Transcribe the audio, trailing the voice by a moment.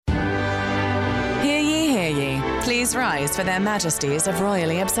Cheers rise for their majesties of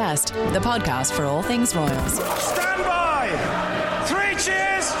Royally Obsessed, the podcast for all things royals. Stand by! 3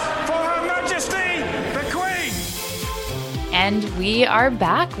 cheers for Her Majesty, the Queen! And we are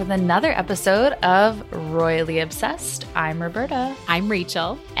back with another episode of Royally Obsessed. I'm Roberta. I'm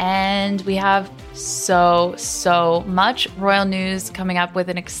Rachel. And we have so much royal news coming up with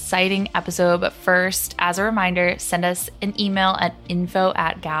an exciting episode. But first, as a reminder, send us an email at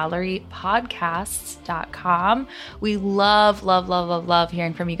info@gallerypodcasts.com. We love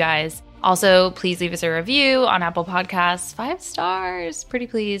hearing from you guys. Also, please leave us a review on Apple Podcasts. 5 stars, pretty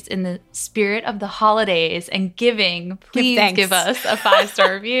please. In the spirit of the holidays and giving, please give us a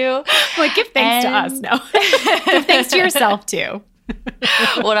 5-star review. Like, give thanks to us. No. Give thanks to yourself, too.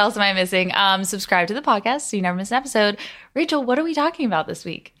 What else am I missing? Subscribe to the podcast so you never miss an episode. Rachel, what are we talking about this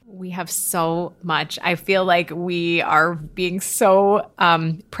week? We have so much. I feel like we are being so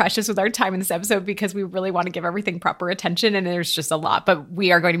precious with our time in this episode because we really want to give everything proper attention, and there's just a lot. But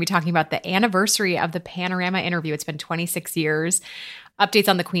we are going to be talking about the anniversary of the Panorama interview. It's been 26 years. Updates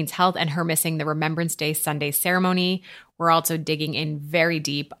on the Queen's health and her missing the Remembrance Day Sunday ceremony. We're also digging in very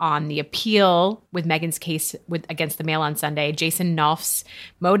deep on the appeal with Meghan's case against the Mail on Sunday, Jason Knauf's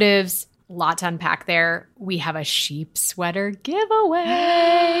motives. A lot to unpack there. We have a sheep sweater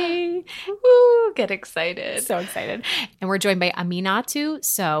giveaway. Woo, get excited. So excited. And we're joined by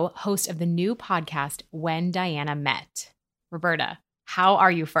Aminatou, host of the new podcast, When Diana Met. Roberta, how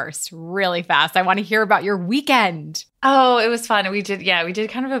are you first? Really fast. I want to hear about your weekend. Oh, it was fun. We did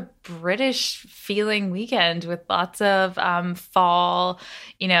kind of a British feeling weekend with lots of fall,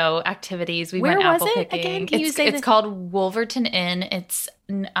 activities. We went apple picking. Again, it's called Wolverton Inn. It's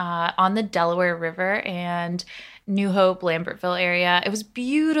on the Delaware River and New Hope, Lambertville area. It was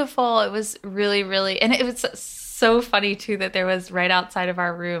beautiful. It was really, really, and it was so funny too that there was right outside of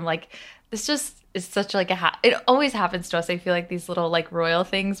our room, it's such like it always happens to us. I feel like these little royal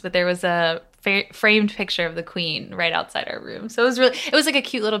things, but there was a framed picture of the Queen right outside our room. So it was like a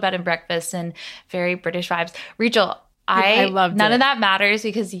cute little bed and breakfast and very British vibes. Rachel, I loved none of that matters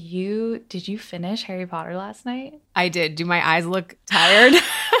because did you finish Harry Potter last night? I did. Do my eyes look tired?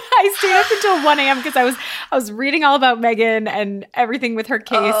 I stayed up until 1 a.m. because I was reading all about Meghan and everything with her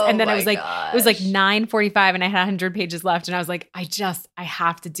case. And then it was 9:45 and I had 100 pages left. And I was like, I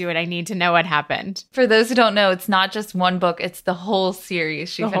have to do it. I need to know what happened. For those who don't know, it's not just one book. It's the whole series.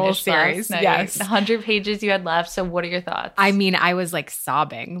 She finished last night. Yes. 100 pages you had left. So what are your thoughts? I mean, I was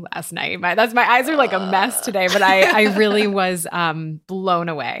sobbing last night. My eyes are a mess today, but I really was blown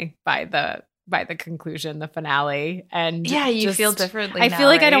away by the conclusion, the finale. And yeah, you feel differently I now, feel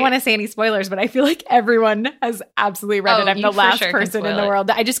like right? I don't want to say any spoilers, but I feel like everyone has absolutely read it. I'm the last person in the world.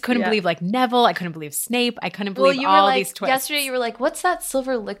 I just couldn't believe Neville. I couldn't believe Snape. I couldn't believe all these twists. Yesterday you were like, what's that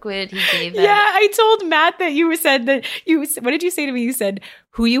silver liquid he gave them? Yeah, I told Matt that you said that what did you say to me? You said,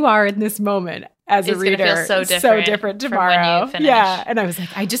 who you are in this moment as a reader. It's going to feel so different tomorrow. From when you finish. Yeah. And I was like,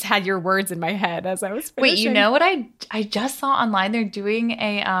 I just had your words in my head as I was finishing. Wait, you know what I just saw online? They're doing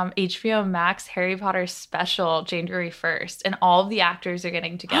a HBO Max Harry Potter special January 1st, and all of the actors are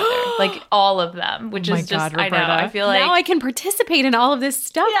getting together. All of them, which is just, Roberta. I know. I feel like now I can participate in all of this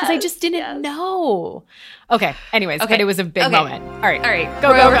stuff because I just didn't know. Okay. Anyways, but it was a big moment. All right.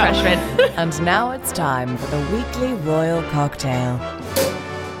 Go. Refreshment. And now it's time for the weekly royal cocktail.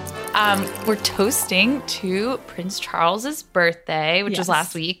 We're toasting to Prince Charles's birthday, which was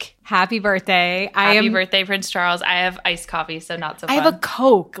last week. Happy birthday. Happy birthday, Prince Charles. I have iced coffee, so not so fun. I have a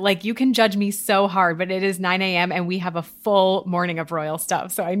Coke. You can judge me so hard, but it is 9 a.m. and we have a full morning of royal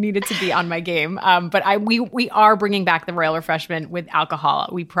stuff, so I needed to be on my game. But we are bringing back the royal refreshment with alcohol,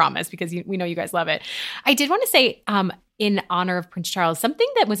 we promise, because we know you guys love it. I did want to say, in honor of Prince Charles, something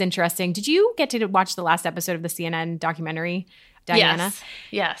that was interesting. Did you get to watch the last episode of the CNN documentary, Diana?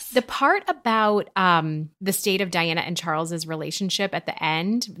 Yes. The part about the state of Diana and Charles's relationship at the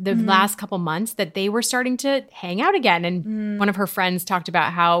end, the last couple months, that they were starting to hang out again. And one of her friends talked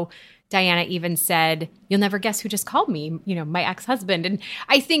about how Diana even said, "You'll never guess who just called me, my ex-husband." And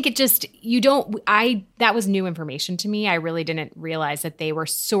I think that was new information to me. I really didn't realize that they were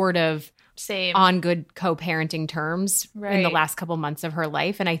sort of on good co-parenting terms in the last couple months of her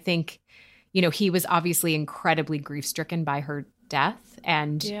life. And I think, he was obviously incredibly grief-stricken by her death.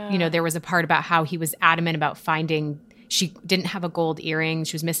 And, there was a part about how he was adamant about she didn't have a gold earring.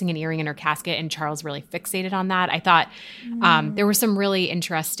 She was missing an earring in her casket, and Charles really fixated on that. I thought there were some really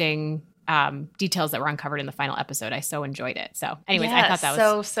interesting details that were uncovered in the final episode. I so enjoyed it. So anyways, I thought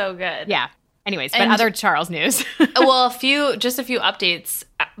that was so good. Yeah. Anyways, but other Charles news. Well, just a few updates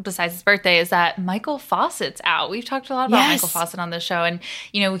besides his birthday is that Michael Fawcett's out. We've talked a lot about Michael Fawcett on this show. And,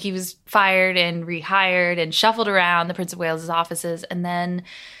 he was fired and rehired and shuffled around the Prince of Wales' offices. And then,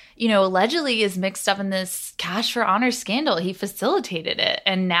 allegedly is mixed up in this cash for honor scandal. He facilitated it.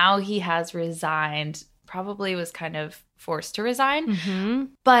 And now he has resigned, probably was kind of forced to resign. Mm-hmm.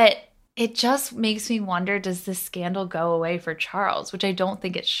 But it just makes me wonder, does this scandal go away for Charles? Which I don't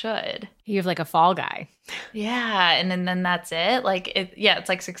think it should. You have like a fall guy. Yeah. And then that's it. It's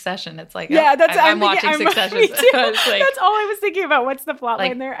like Succession. It's like, I'm watching Succession. That's all I was thinking about. What's the plot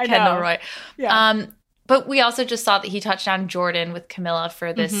line there? I Kendall know. Roy. Yeah. But we also just saw that he touched down Jordan with Camilla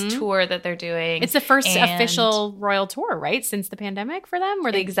for this tour that they're doing. It's the first official royal tour, right? Since the pandemic for them?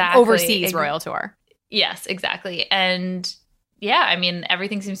 Where they exactly. overseas royal tour. Yes, exactly. And yeah, I mean,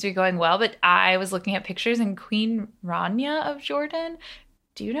 everything seems to be going well, but I was looking at pictures and Queen Rania of Jordan,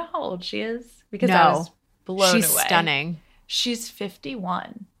 do you know how old she is? Because I was blown away. She's stunning. She's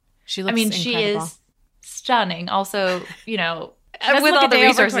 51. She looks incredible. She is stunning. Also, Doesn't with look all a the day over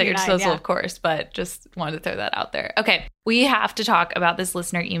resources at your 29, disposal, of course, but just wanted to throw that out there. Okay, we have to talk about this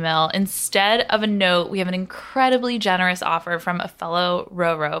listener email. Instead of a note, we have an incredibly generous offer from a fellow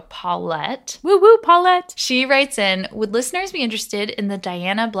Roro, Paulette. Woo woo, Paulette. She writes in, would listeners be interested in the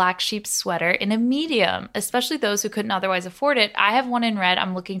Diana Black Sheep sweater in a medium, especially those who couldn't otherwise afford it? I have one in red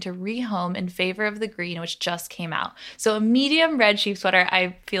I'm looking to rehome in favor of the green, which just came out. So a medium red sheep sweater,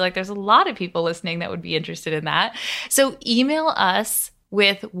 I feel like there's a lot of people listening that would be interested in that. So email us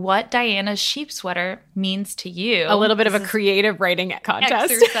with what Diana's sheep sweater means to you. A little bit of a creative writing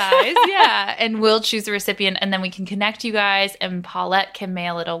contest. Exercise, yeah. And we'll choose the recipient, and then we can connect you guys, and Paulette can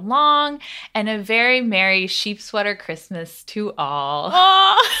mail it along. And a very merry sheep sweater Christmas to all.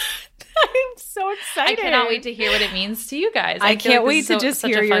 Oh, I'm so excited. I cannot wait to hear what it means to you guys. I can't wait to just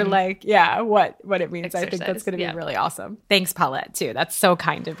hear your what it means. Exercise. I think that's going to be really awesome. Thanks, Paulette, too. That's so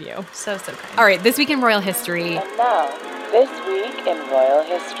kind of you. So kind. All right, this week in royal history. And now, this week in royal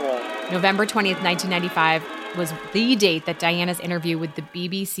history. November 20th, 1995 was the date that Diana's interview with the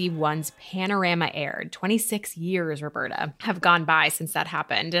BBC One's Panorama aired. 26 years, Roberta, have gone by since that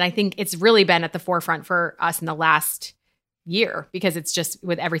happened. And I think it's really been at the forefront for us in the last year, because it's just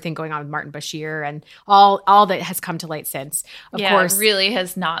with everything going on with Martin Bashir and all that has come to light since. Of course, it really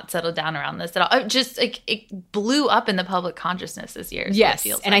has not settled down around this at all. It blew up in the public consciousness this year. Yes,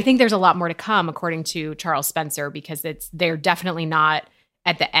 and I think there's a lot more to come, according to Charles Spencer, because they're definitely not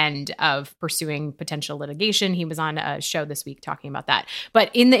at the end of pursuing potential litigation. He was on a show this week talking about that.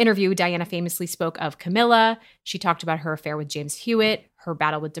 But in the interview, Diana famously spoke of Camilla. She talked about her affair with James Hewitt, her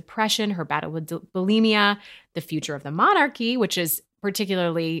battle with depression, her battle with bulimia, the future of the monarchy, which is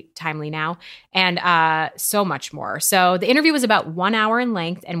particularly timely now, and so much more. So the interview was about 1 hour in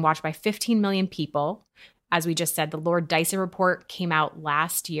length and watched by 15 million people. As we just said, the Lord Dyson report came out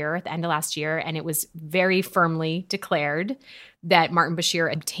last year, at the end of last year, and it was very firmly declared that Martin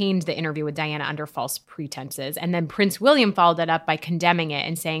Bashir obtained the interview with Diana under false pretenses. And then Prince William followed that up by condemning it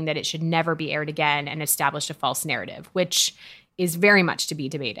and saying that it should never be aired again and established a false narrative, which is very much to be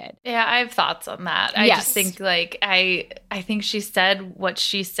debated. Yeah, I have thoughts on that. I just think I think she said what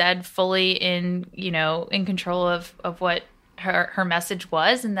she said fully in control of what her message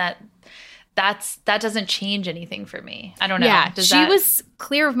was, and that doesn't change anything for me. I don't know. Yeah, she was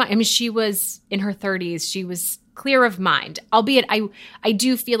clear of mind. I mean, she was in her 30s. She was clear of mind, albeit I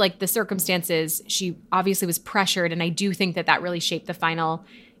do feel like the circumstances, she obviously was pressured, and I do think that really shaped the final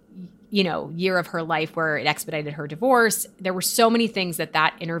year of her life, where it expedited her divorce. There were so many things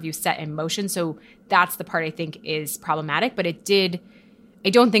that interview set in motion. So that's the part I think is problematic, but I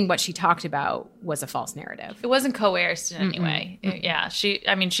don't think what she talked about was a false narrative. It wasn't coerced in any way. Yeah. She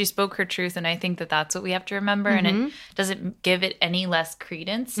spoke her truth, and I think that's what we have to remember. And it doesn't give it any less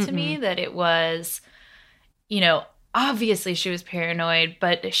credence to me that it was, obviously she was paranoid,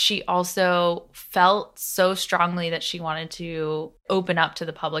 but she also felt so strongly that she wanted to open up to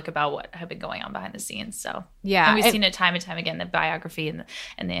the public about what had been going on behind the scenes. So yeah, and we've seen it time and time again, the biography and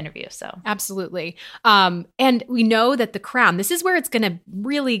the interview. So absolutely. And we know that the Crown, this is where it's going to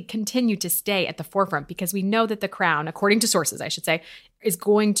really continue to stay at the forefront, because we know that the Crown, according to sources, I should say, is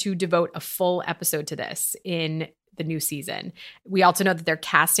going to devote a full episode to this in the new season. We also know that they're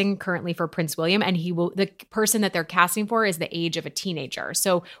casting currently for Prince William, and the person that they're casting for is the age of a teenager.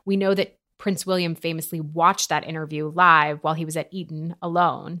 So we know that Prince William famously watched that interview live while he was at Eton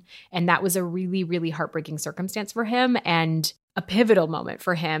alone. And that was a really, really heartbreaking circumstance for him and a pivotal moment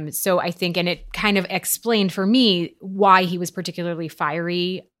for him. So I think, and it kind of explained for me why he was particularly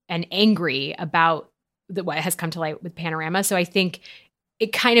fiery and angry about what has come to light with Panorama. So I think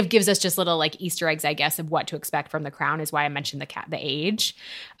it kind of gives us just little like Easter eggs, I guess, of what to expect from The Crown is why I mentioned the age.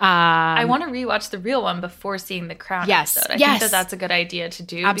 I want to rewatch the real one before seeing the Crown episode. I think that that's a good idea to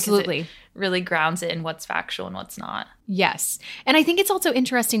do. Absolutely. Because it really grounds it in what's factual and what's not. Yes. And I think it's also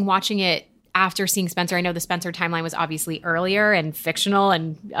interesting watching it after seeing Spencer. I know the Spencer timeline was obviously earlier and fictional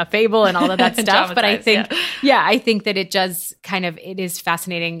and a fable and all of that stuff. But I think, I think that it is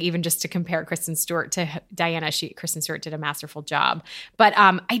fascinating even just to compare Kristen Stewart to Diana. Kristen Stewart did a masterful job. But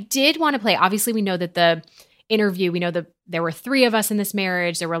I did want to play, obviously we know that the interview, we know that there were 3 of us in this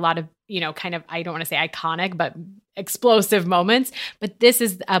marriage. There were a lot of, kind of, I don't want to say iconic, but explosive moments. But this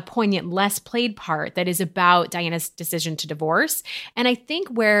is a poignant, less played part that is about Diana's decision to divorce. And I think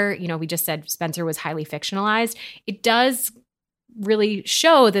where, we just said Spencer was highly fictionalized, it does really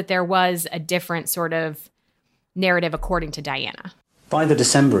show that there was a different sort of narrative according to Diana. By the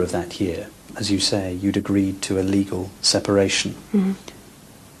December of that year, as you say, you'd agreed to a legal separation. Mm-hmm.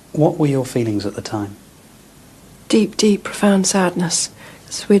 What were your feelings at the time? Deep, deep, profound sadness.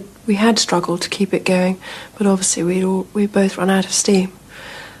 So we had struggled to keep it going, but obviously we both run out of steam.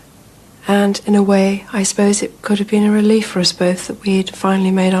 And in a way, I suppose it could have been a relief for us both that we'd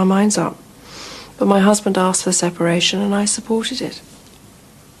finally made our minds up. But my husband asked for separation, and I supported it.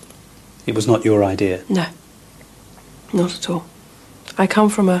 It was not your idea? No, not at all. I come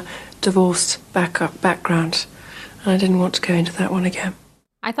from a divorced background, and I didn't want to go into that one again.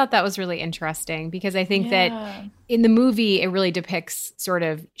 I thought that was really interesting because I think that in the movie, it really depicts sort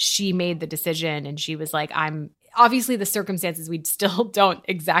of she made the decision and she was like, obviously the circumstances, we still don't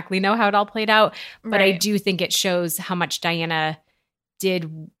exactly know how it all played out. But I do think it shows how much Diana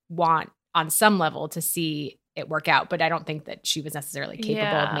did want on some level to see it work out. But I don't think that she was necessarily capable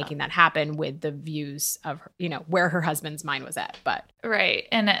of making that happen with the views of, where her husband's mind was at. But right.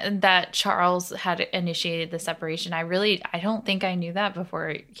 And that Charles had initiated the separation. I don't think I knew that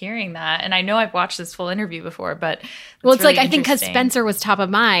before hearing that. And I know I've watched this full interview before, but well, it's really like, I think because Spencer was top of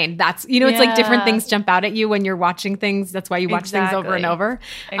mind. That's, it's like different things jump out at you when you're watching things. That's why you watch things over and over.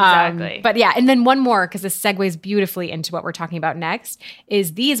 Exactly. But yeah. And then one more, because this segues beautifully into what we're talking about next,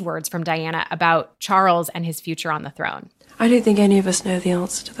 is these words from Diana about Charles and his future on the throne. I don't think any of us know the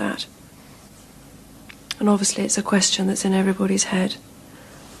answer to that. And obviously it's a question that's in everybody's head.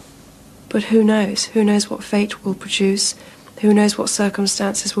 But who knows? Who knows what fate will produce? Who knows what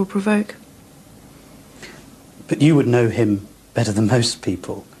circumstances will provoke? But you would know him better than most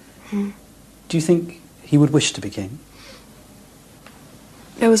people. Do you think he would wish to be king?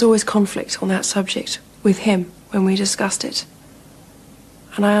 There was always conflict on that subject with him when we discussed it.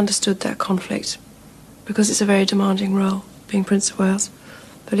 And I understood that conflict because it's a very demanding role, being Prince of Wales,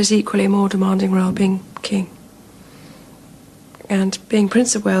 but it's equally a more demanding role being king. And being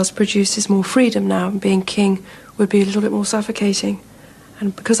Prince of Wales produces more freedom now, and being king would be a little bit more suffocating.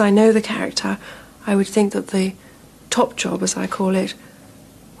 And because I know the character, I would think that the top job, as I call it,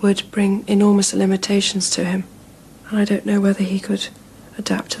 would bring enormous limitations to him. And I don't know whether he could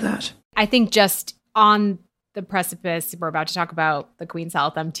adapt to that. I think just on the precipice, we're about to talk about the Queen's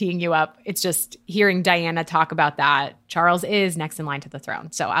health. I'm teeing you up. It's just hearing Diana talk about that. Charles is next in line to the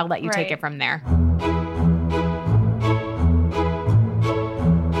throne. So I'll let you take it from there.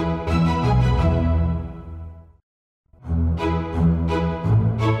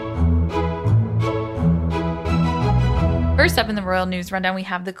 First up in the royal news rundown, we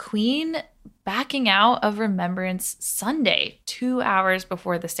have the Queen backing out of Remembrance Sunday, 2 hours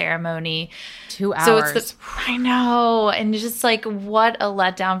before the ceremony. 2 hours. So it's I know. And just like what a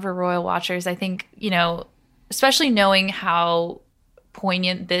letdown for royal watchers. I think, especially knowing how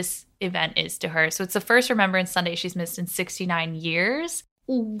poignant this event is to her. So it's the first Remembrance Sunday she's missed in 69 years.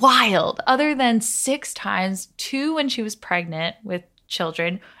 Wild. Other than 6 times, 2 when she was pregnant with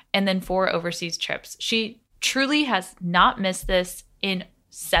children, and then 4 overseas trips. She truly has not missed this in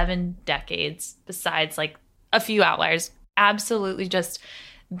 7 decades, besides like a few outliers. Absolutely just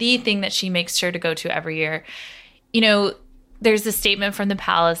the thing that she makes sure to go to every year. There's a statement from the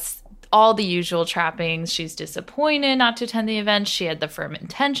palace, all the usual trappings. She's disappointed not to attend the event. She had the firm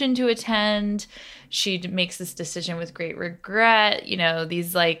intention to attend. She makes this decision with great regret.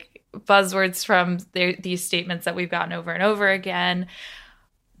 These like buzzwords from these statements that we've gotten over and over again.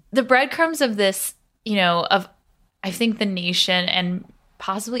 The breadcrumbs of this, of I think the nation and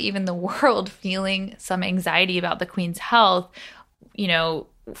possibly even the world feeling some anxiety about the Queen's health.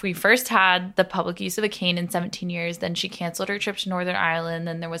 We first had the public use of a cane in 17 years. Then she canceled her trip to Northern Ireland.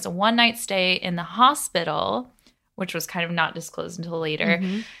 Then there was a one-night stay in the hospital, which was kind of not disclosed until later.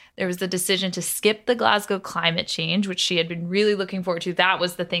 Mm-hmm. There was the decision to skip the Glasgow climate change, which she had been really looking forward to. That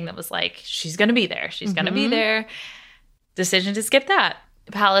was the thing that was like, she's going to be there. She's going to be there. Decision to skip that.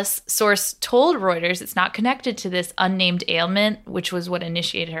 palace source told Reuters it's not connected to this unnamed ailment, which was what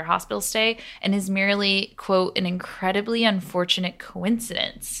initiated her hospital stay, and is merely, quote, an incredibly unfortunate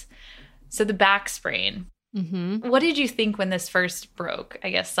coincidence. So the back sprain. Mm-hmm. What did you think when this first broke, I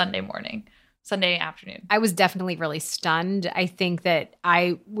guess, Sunday afternoon? I was definitely really stunned. I think that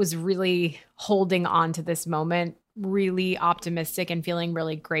I was really holding on to this moment, really optimistic and feeling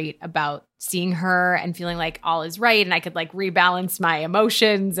really great about seeing her and feeling like all is right and I could like rebalance my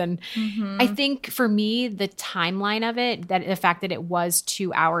emotions. And I think for me, the timeline of it, that the fact that it was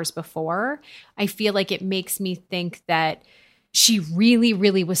 2 hours before, I feel like it makes me think that she really,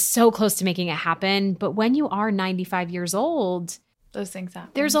 really was so close to making it happen. But when you are 95 years old, those things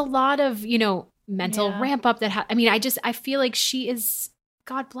happen. There's a lot of, mental ramp up that, I feel like she is,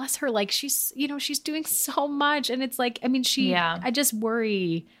 God bless her. Like she's doing so much. And it's like, I just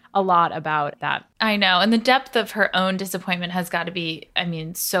worry a lot about that. I know. And the depth of her own disappointment has got to be,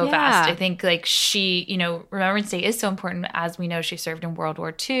 so vast. I think like she, Remembrance Day is so important. As we know, she served in World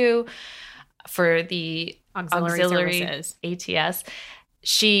War II for the auxiliary services, ATS.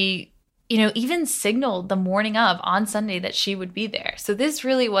 She, even signaled the morning of on Sunday that she would be there. So this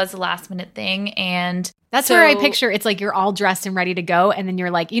really was a last minute thing. And that's where I picture it's like you're all dressed and ready to go. And then you're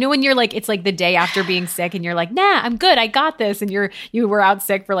like, when you're like, it's like the day after being sick and you're like, nah, I'm good. I got this. And you were out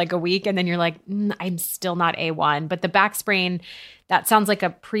sick for like a week. And then you're like, I'm still not A1. But the back sprain, that sounds like a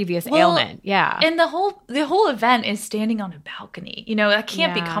previous ailment. Yeah. And the whole event is standing on a balcony. That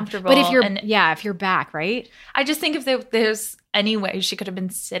can't be comfortable. But if you're back, right? I just think if there's any way she could have been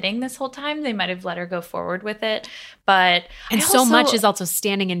sitting this whole time, they might have let her go forward with it. But so much is also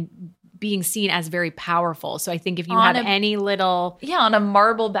standing and being seen as very powerful. So I think if you have any little... Yeah, on a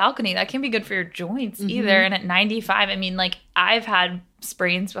marble balcony, that can't be good for your joints either. And at 95, I've had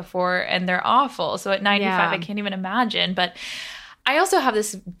sprains before and they're awful. So at 95, I can't even imagine. But I also have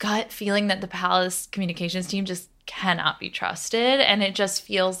this gut feeling that the palace communications team just cannot be trusted. And it just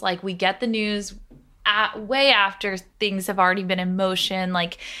feels like we get the news way after things have already been in motion.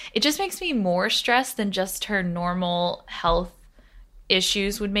 Like, it just makes me more stressed than just her normal health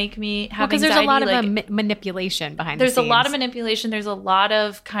issues would make me have anxiety. Because there's a lot of manipulation behind the scenes. There's a lot of manipulation. There's a lot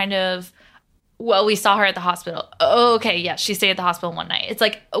of kind of, well, we saw her at the hospital. Oh, okay, yeah, she stayed at the hospital one night. It's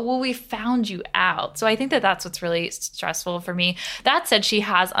like, well, we found you out. So I think that that's what's really stressful for me. That said, she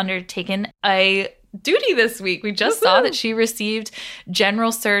has undertaken a duty this week. We just saw that she received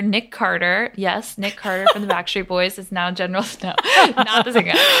General Sir Nick Carter. Yes, Nick Carter from the Backstreet Boys is now General. No, not the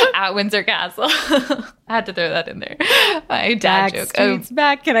singer at Windsor Castle. I had to throw that in there. My dad joke.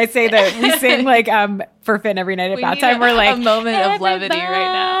 Back. Can I say that we sing like for Finn every night at bath time? We're like a moment of levity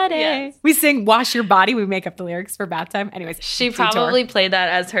right now. Yes. We sing "Wash Your Body." We make up the lyrics for bath time. Anyways, she probably played that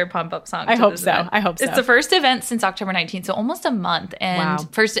as her pump up song. I hope so. It's the first event since October 19th, so almost a month,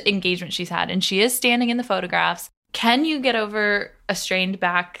 and first engagement she's had, and she is standing in the photographs. Can you get over a strained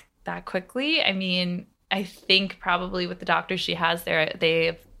back that quickly? I think probably with the doctors she has there,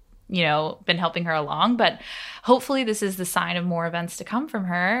 they've been helping her along, but hopefully this is the sign of more events to come from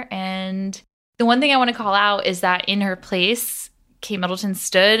her. And the one thing I want to call out is that in her place, Kate Middleton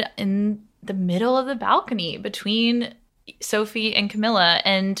stood in the middle of the balcony between Sophie and Camilla.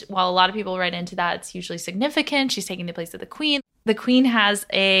 And while a lot of people write into that, it's hugely significant. She's taking the place of the Queen. The Queen has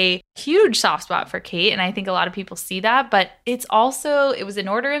a huge soft spot for Kate, and I think a lot of people see that, but it was an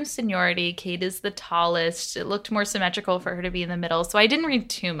order of seniority. Kate is the tallest. It looked more symmetrical for her to be in the middle, so I didn't read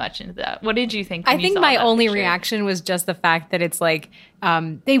too much into that. What did you think? I think my only reaction was just the fact that it's like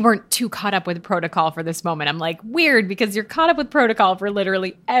they weren't too caught up with protocol for this moment. I'm like, weird, because you're caught up with protocol for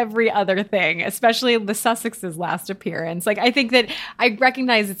literally every other thing, especially the Sussex's last appearance. Like, I think that I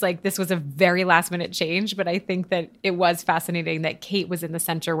recognize it's like this was a very last minute change, but I think that it was fascinating that Kate was in the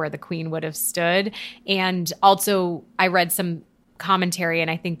center where the Queen would have stood. And also I read some commentary,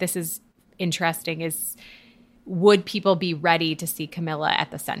 and I think this is interesting, is would people be ready to see Camilla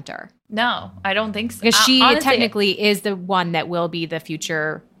at the center? No, I don't think so. Because she technically is the one that will be the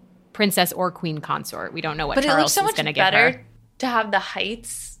future princess or queen consort. We don't know what Charles is going to get her. But it looks so much better to have the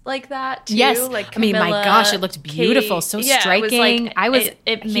heights like that too. Yes, like Camilla, my gosh, it looked beautiful, Kate, so striking.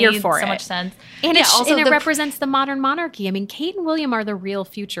 It here made for so it. Much sense, and it represents the modern monarchy. Kate and William are the real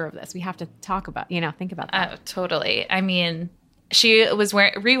future of this. We have to talk about, think about that. Totally. She was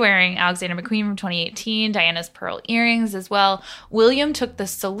re-wearing Alexander McQueen from 2018, Diana's pearl earrings as well. William took the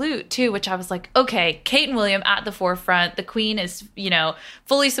salute too, which I was like, okay, Kate and William at the forefront. The Queen is,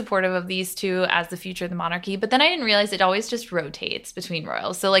 fully supportive of these two as the future of the monarchy. But then I didn't realize it always just rotates between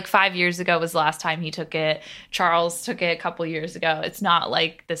royals. So like 5 years ago was the last time he took it. Charles took it a couple years ago. It's not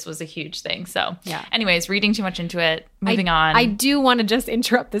like this was a huge thing. So anyways, reading too much into it, moving on. I do want to just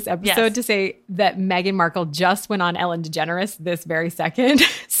interrupt this episode to say that Meghan Markle just went on Ellen DeGeneres this very second.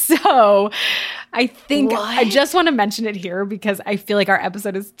 So I think I just want to mention it here because I feel like our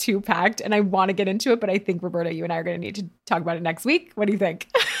episode is too packed and I want to get into it, but I think, Roberta, you and I are going to need to talk about it next week. What do you think?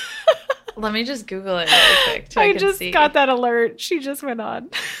 Let me just Google it really quick. I just got that alert. She just went on.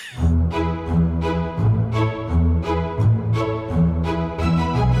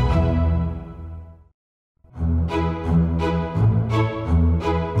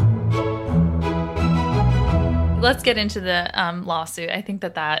 Let's get into the lawsuit. I think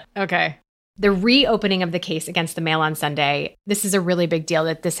that Okay. The reopening of the case against the Mail on Sunday, this is a really big deal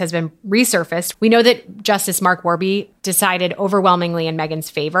that this has been resurfaced. We know that Justice Mark Warby decided overwhelmingly in Meghan's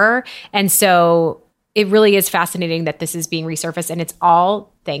favor. And so it really is fascinating that this is being resurfaced, and it's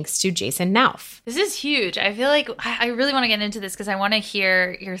all thanks to Jason Knauf. This is huge. I feel like I really want to get into this because I want to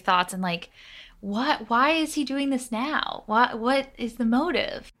hear your thoughts and like, why is he doing this now? What is the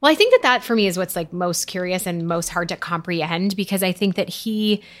motive? Well, I think that for me is what's like most curious and most hard to comprehend, because I think that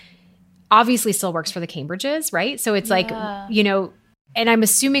he obviously still works for the Cambridges, right? So it's like, and I'm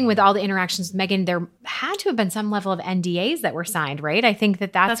assuming with all the interactions with Meghan, there had to have been some level of NDAs that were signed, right? I think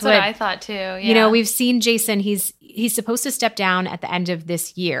that's what I thought too. Yeah. We've seen Jason, he's supposed to step down at the end of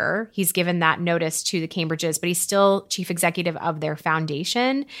this year. He's given that notice to the Cambridges, but he's still chief executive of their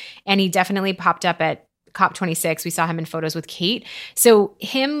foundation. And he definitely popped up at COP26. We saw him in photos with Kate. So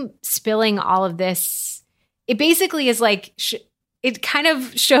him spilling all of this, it basically is like, it kind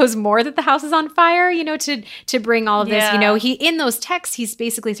of shows more that the house is on fire, to bring all of this, he, in those texts, he's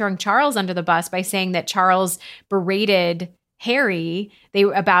basically throwing Charles under the bus by saying that Charles berated Harry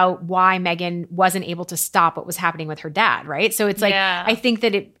about why Meghan wasn't able to stop what was happening with her dad, right? So it's like, I think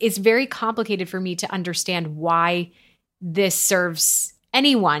that it's very complicated for me to understand why this serves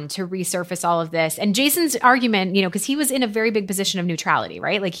anyone to resurface all of this. And Jason's argument, because he was in a very big position of neutrality,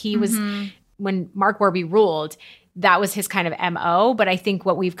 right? Like he was, when Mark Warby ruled, that was his kind of MO. But I think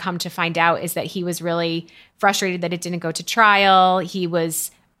what we've come to find out is that he was really frustrated that it didn't go to trial.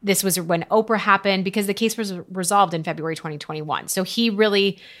 This was when Oprah happened, because the case was resolved in February 2021. So he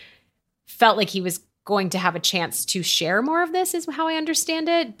really felt like he was going to have a chance to share more of this, is how I understand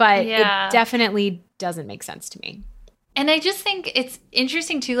it. But it definitely doesn't make sense to me. And I just think it's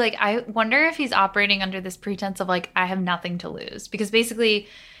interesting too. Like, I wonder if he's operating under this pretense of like, I have nothing to lose, because basically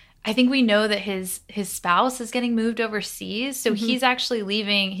I think we know that his spouse is getting moved overseas. So he's actually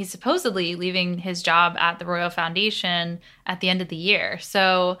he's supposedly leaving his job at the Royal Foundation at the end of the year.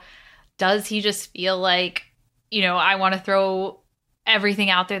 So does he just feel like, I want to throw everything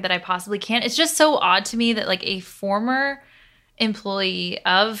out there that I possibly can? It's just so odd to me that like a former employee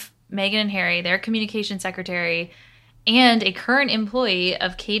of Meghan and Harry, their communication secretary, and a current employee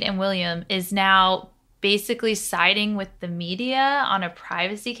of Kate and William is now basically siding with the media on a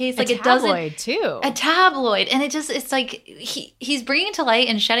privacy case. Like, it doesn't, a tabloid too. A tabloid. And it's like he's bringing to light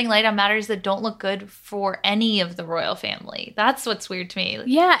and shedding light on matters that don't look good for any of the royal family. That's what's weird to me.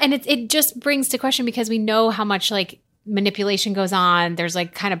 Yeah, and it just brings to question, because we know how much like manipulation goes on. There's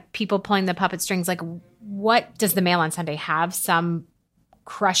like kind of people pulling the puppet strings. Like, what does the Mail on Sunday have? Some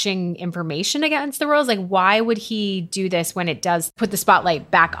crushing information against the royals? Like, why would he do this when it does put the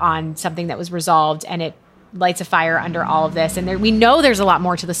spotlight back on something that was resolved, and it lights a fire under all of this? And we know there's a lot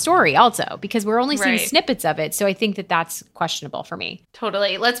more to the story also, because we're only seeing snippets of it. So I think that that's questionable for me.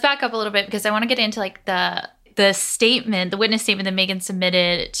 Totally. Let's back up a little bit, because I want to get into like the statement, the witness statement that Meghan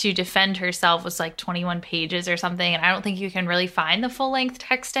submitted to defend herself was like 21 pages or something. And I don't think you can really find the full length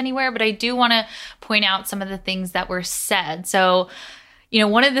text anywhere, but I do want to point out some of the things that were said. So,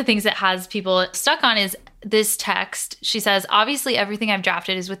 one of the things that has people stuck on is this text. She says, obviously everything I've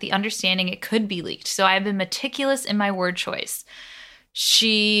drafted is with the understanding it could be leaked, so I've been meticulous in my word choice.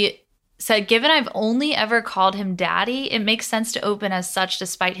 She said, given I've only ever called him daddy, it makes sense to open as such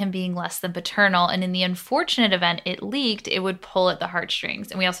despite him being less than paternal. And in the unfortunate event it leaked, it would pull at the heartstrings.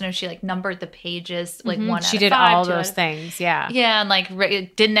 And we also know she like numbered the pages, like 1 out of 5. She did all those things, yeah. Yeah, and like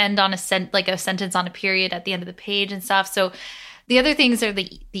it didn't end on a sentence on a period at the end of the page and stuff. So the other things are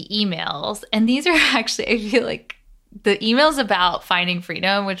the emails. And these are actually, I feel like, the emails about finding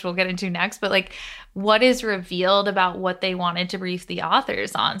freedom, which we'll get into next, but like what is revealed about what they wanted to brief the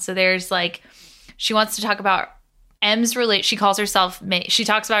authors on. So there's like, she wants to talk about she calls herself, she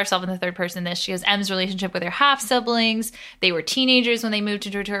talks about herself in the third person this. She has M's relationship with her half-siblings. They were teenagers when they moved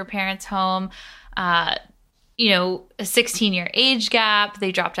into her parents' home. A 16-year age gap.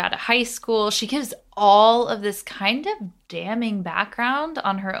 They dropped out of high school. She gives all of this kind of damning background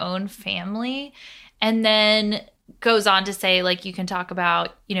on her own family, and then goes on to say, like, you can talk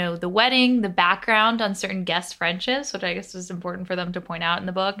about, the wedding, the background on certain guest friendships, which I guess was important for them to point out in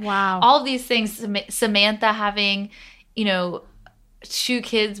the book. Wow. All of these things, Samantha having, 2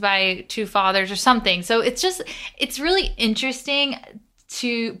 kids by 2 fathers or something. So it's really interesting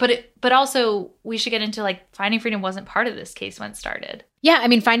but also we should get into, like, Finding Freedom wasn't part of this case when it started. Yeah, I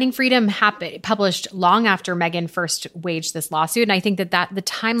mean, Finding Freedom published long after Meghan first waged this lawsuit. And I think that the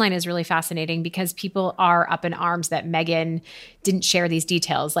timeline is really fascinating because people are up in arms that Meghan didn't share these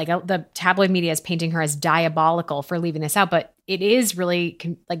details. Like, the tabloid media is painting her as diabolical for leaving this out. But it is really,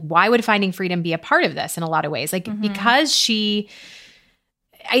 like, why would Finding Freedom be a part of this in a lot of ways? Like, because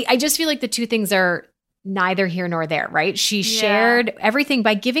I just feel like the two things are neither here nor there, right? She shared everything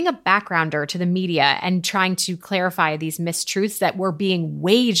by giving a backgrounder to the media and trying to clarify these mistruths that were being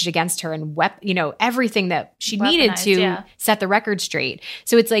waged against her and everything that she needed to set the record straight.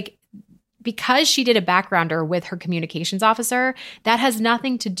 So it's like, because she did a backgrounder with her communications officer, that has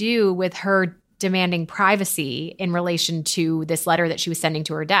nothing to do with her demanding privacy in relation to this letter that she was sending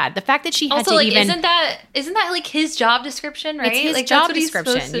to her dad. The fact that she had also, to like, even... isn't that like his job description, right? It's his like, job that's what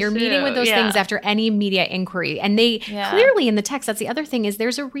description. You're meeting with those Yeah. things after any media inquiry. And they clearly in the text, that's the other thing, is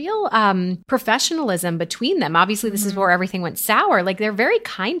there's a real professionalism between them. Obviously, this is where everything went sour. Like, they're very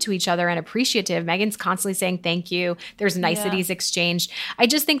kind to each other and appreciative. Meghan's constantly saying thank you. There's niceties exchanged. I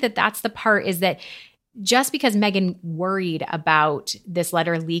just think that that's the part, is that just because Meghan worried about this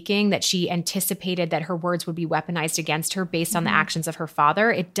letter leaking, that she anticipated that her words would be weaponized against her based on the actions of her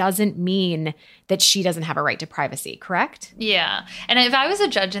father, it doesn't mean that she doesn't have a right to privacy, correct? Yeah. And if I was a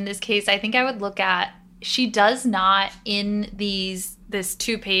judge in this case, I think I would look at, she does not, in this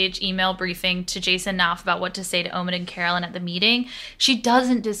 2-page email briefing to Jason Knauf about what to say to Omid and Carolyn at the meeting, she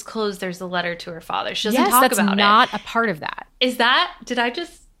doesn't disclose there's a letter to her father. She doesn't talk about it. Yes, that's not a part of that. Did I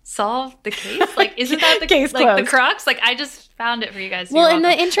just solve the case? Like, isn't that the case like closed. The crux? Like, I just found it for you guys. Well, and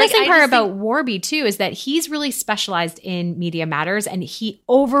the interesting part about Warby too is that he's really specialized in media matters, and he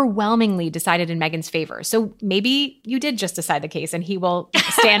overwhelmingly decided in Meghan's favor. So maybe you did just decide the case, and he will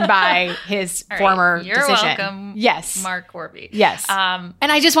stand by his former You're decision. welcome. Yes, Mark Warby. Yes. And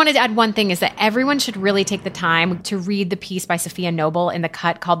I just wanted to add one thing, is that everyone should really take the time to read the piece by Sophia Noble in The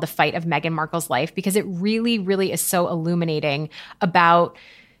Cut called "The Fight of Meghan Markle's Life," because it really, really is so illuminating about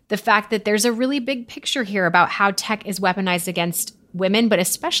the fact that there's a really big picture here about how tech is weaponized against women, but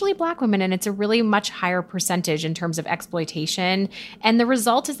especially Black women. And it's a really much higher percentage in terms of exploitation. And the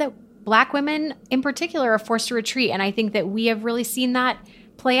result is that Black women in particular are forced to retreat. And I think that we have really seen that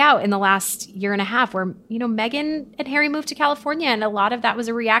play out in the last year and a half, where, Meghan and Harry moved to California, and a lot of that was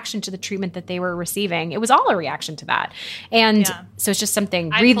a reaction to the treatment that they were receiving. It was all a reaction to that. And so it's just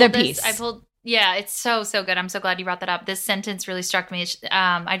something, read the piece. Yeah, it's so good. I'm so glad you brought that up. This sentence really struck me.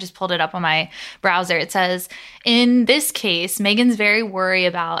 I just pulled it up on my browser. It says, in this case, Meghan's very worry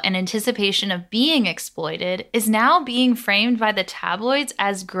about and anticipation of being exploited is now being framed by the tabloids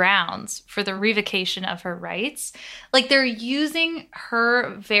as grounds for the revocation of her rights. Like, they're using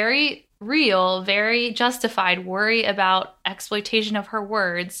her very real, very justified worry about exploitation of her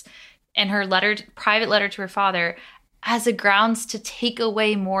words and her private letter to her father as a grounds to take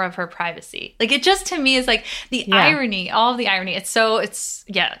away more of her privacy. Like, it just, to me, is like the irony, all of the irony. It's so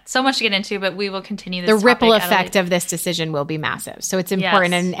much to get into, but we will continue this. The ripple effect of this decision will be massive. So it's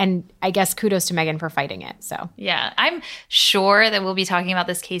important. And I guess kudos to Meghan for fighting it. So yeah, I'm sure that we'll be talking about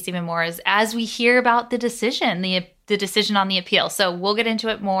this case even more as we hear about the decision, the decision on the appeal. So we'll get into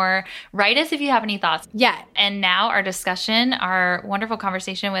it more. Write us if you have any thoughts. Yeah. And now our wonderful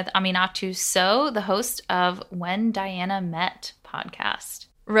conversation with Aminatou Sow, the host of When Diana Met podcast.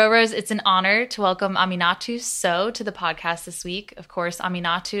 Rose, it's an honor to welcome Aminatou Sow to the podcast this week. Of course,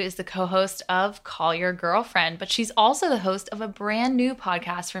 Aminatou is the co-host of Call Your Girlfriend, but she's also the host of a brand new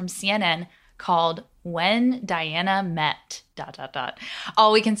podcast from CNN called When Diana Met... ...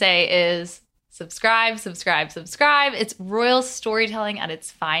 All we can say is subscribe. It's royal storytelling at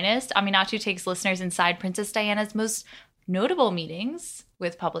its finest. Aminatou takes listeners inside Princess Diana's most notable meetings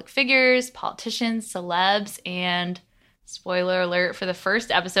with public figures, politicians, celebs, and, spoiler alert for the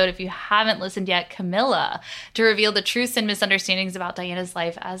first episode, if you haven't listened yet, Camilla, to reveal the truths and misunderstandings about Diana's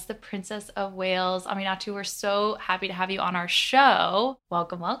life as the Princess of Wales. Aminatou, we're so happy to have you on our show.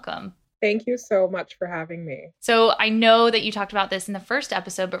 Welcome. Thank you so much for having me. So I know that you talked about this in the first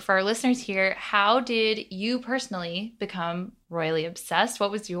episode, but for our listeners here, how did you personally become royally obsessed?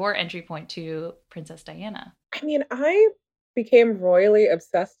 What was your entry point to Princess Diana? I mean, I became royally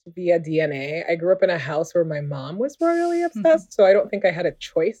obsessed via DNA. I grew up in a house where my mom was royally obsessed, so I don't think I had a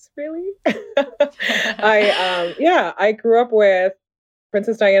choice really. I grew up with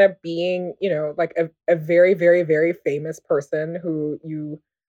Princess Diana being, like a very, very, very famous person who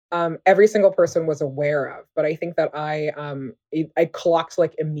every single person was aware of. But I think that I clocked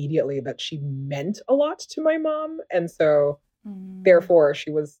like immediately that she meant a lot to my mom. And so therefore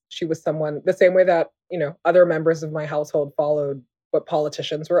she was someone, the same way that, other members of my household followed what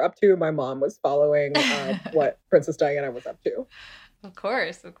politicians were up to. My mom was following what Princess Diana was up to. Of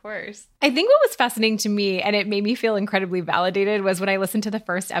course, of course. I think what was fascinating to me, and it made me feel incredibly validated, was when I listened to the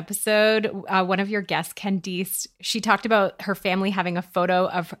first episode, one of your guests, Candice, she talked about her family having a photo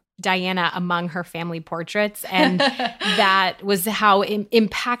of Diana among her family portraits. And that was how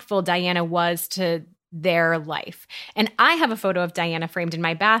impactful Diana was to their life. And I have a photo of Diana framed in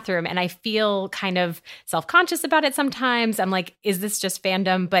my bathroom, and I feel kind of self-conscious about it sometimes. I'm like, is this just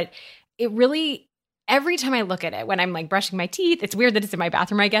fandom? But it really... every time I look at it, when I'm like brushing my teeth, it's weird that it's in my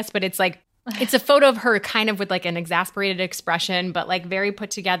bathroom, I guess, but it's like, it's a photo of her kind of with like an exasperated expression, but like very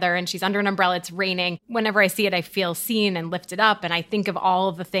put together, and she's under an umbrella, it's raining. Whenever I see it, I feel seen and lifted up, and I think of all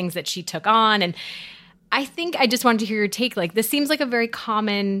of the things that she took on. And I think I just wanted to hear your take. Like, this seems like a very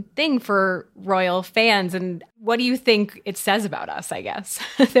common thing for royal fans. And what do you think it says about us, I guess,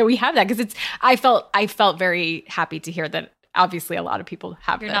 that we have that? Because I felt very happy to hear that. Obviously, a lot of people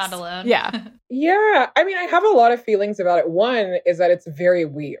have You're this. not alone. Yeah. Yeah. I mean, I have a lot of feelings about it. One is that it's very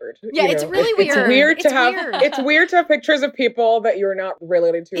weird. Yeah, it's really weird. It's weird to have pictures of people that you're not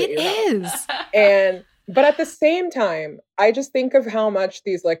related to. It is. But at the same time, I just think of how much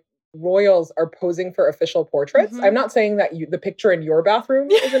these like royals are posing for official portraits. I'm not saying that the picture in your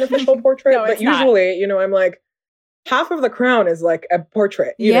bathroom is an official portrait, No, but usually, I'm like, half of the crown is like a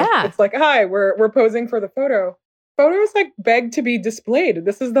portrait. You know? It's like, hi, we're posing for the photo. Photos like beg to be displayed.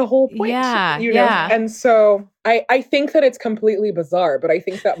 This is the whole point. Yeah. And so I think that it's completely bizarre, but I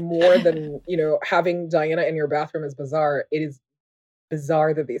think that more than, having Diana in your bathroom is bizarre, it is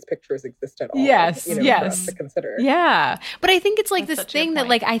bizarre that these pictures exist at all. Yes. For us to consider. Yeah. But I think it's like That's this such a thing good that point.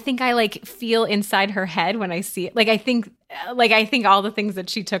 like, I think I like feel inside her head when I see it. Like, I think all the things that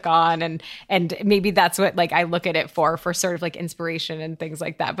she took on, and maybe that's what like I look at it for sort of like inspiration and things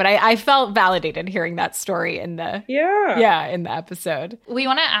like that. But I felt validated hearing that story in the in the episode. We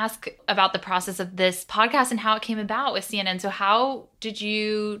want to ask about the process of this podcast and how it came about with CNN. So how did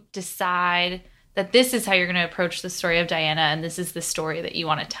you decide that this is how you're going to approach the story of Diana, and this is the story that you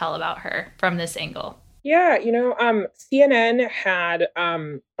want to tell about her from this angle? Yeah, CNN had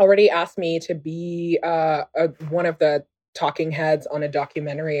already asked me to be one of the talking heads on a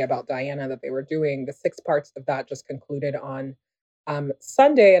documentary about Diana that they were doing. The 6 parts of that just concluded on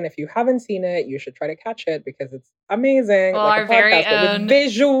Sunday, and if you haven't seen it, you should try to catch it because it's amazing. Well, like our very own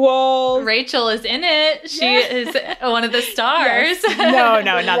visuals. Rachel is in it. She is one of the stars. No,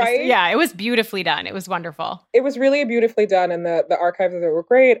 not Right? yeah. It was beautifully done. It was wonderful. It was really beautifully done, and the archives of it were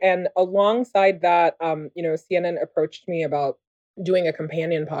great. And alongside that, CNN approached me about doing a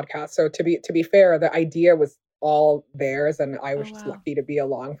companion podcast. So to be fair, the idea was all theirs, and I was just lucky to be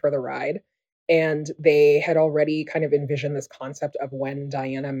along for the ride. And they had already kind of envisioned this concept of when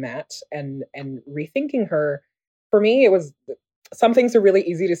Diana met and rethinking her. For me, it was some things are really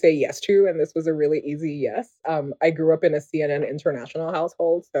easy to say yes to, and this was a really easy yes. I grew up in a CNN international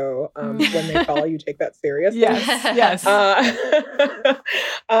household, so when they call, you take that seriously. Yes.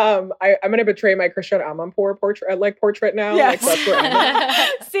 I'm going to betray my Christian Amanpour portrait now. Yes. Like, that's where I'm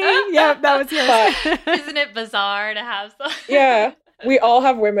at. See? Yeah, that was yours. Isn't it bizarre to have some? Yeah. We all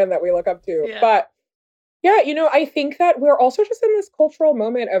have women that we look up to. Yeah. But yeah, I think that we're also just in this cultural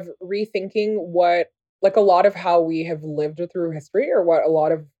moment of rethinking what, like a lot of how we have lived through history or what a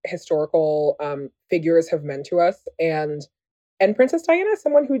lot of historical figures have meant to us. And Princess Diana is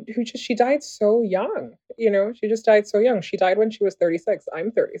someone who she died so young. She just died so young. She died when she was 36.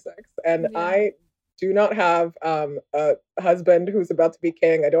 I'm 36. And I do not have a husband who's about to be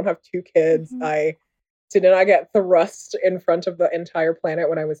king. I don't have 2 kids. I did not get thrust in front of the entire planet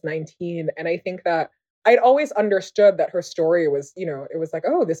when I was 19. And I think that I'd always understood that her story was, it was like,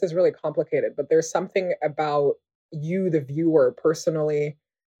 oh, this is really complicated. But there's something about you, the viewer, personally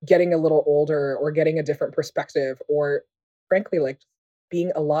getting a little older or getting a different perspective or frankly, like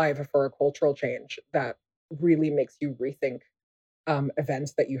being alive for a cultural change that really makes you rethink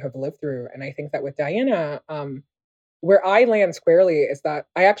events that you have lived through. And I think that with Diana, where I land squarely is that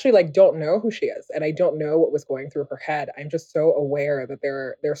I actually like don't know who she is, and I don't know what was going through her head. I'm just so aware that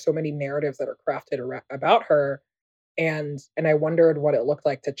there are so many narratives that are crafted about her, and I wondered what it looked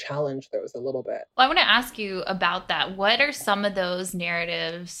like to challenge those a little bit. Well, I want to ask you about that. What are some of those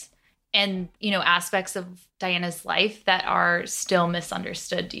narratives and, aspects of Diana's life that are still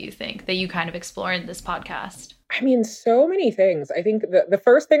misunderstood, do you think, that you kind of explore in this podcast? I mean, so many things. I think the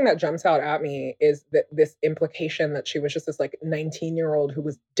first thing that jumps out at me is that this implication that she was just this like 19-year-old who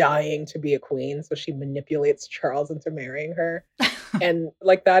was dying to be a queen. So she manipulates Charles into marrying her. And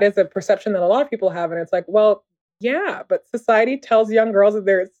like, that is a perception that a lot of people have. And it's like, well, yeah, but society tells young girls that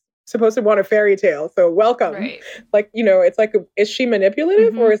they're supposed to want a fairy tale. So welcome. Right. Like, it's like, is she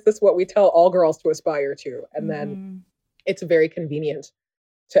manipulative or is this what we tell all girls to aspire to? And then it's very convenient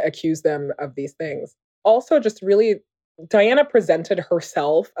to accuse them of these things. Also, just really, Diana presented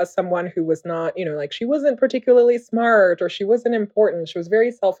herself as someone who was not, like she wasn't particularly smart or she wasn't important. She was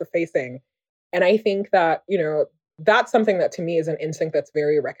very self-effacing. And I think that, that's something that to me is an instinct that's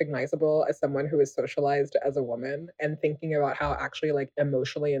very recognizable as someone who is socialized as a woman, and thinking about how actually like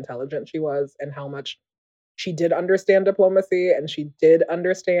emotionally intelligent she was and how much she did understand diplomacy and she did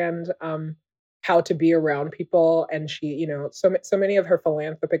understand how to be around people. And she, so many of her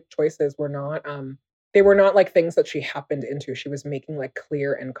philanthropic choices were not, they were not like things that she happened into. She was making like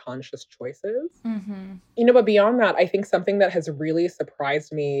clear and conscious choices. But beyond that, I think something that has really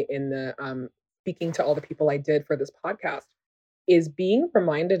surprised me in the speaking to all the people I did for this podcast is being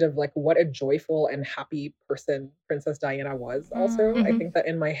reminded of like what a joyful and happy person Princess Diana was also. I think that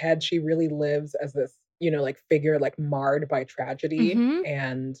in my head, she really lives as this, like figure like marred by tragedy.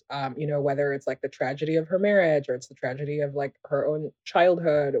 And, whether it's like the tragedy of her marriage or it's the tragedy of like her own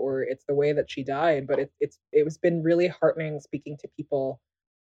childhood or it's the way that she died. But it was been really heartening speaking to people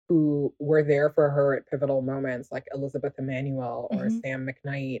who were there for her at pivotal moments, like Elizabeth Emanuel or Sam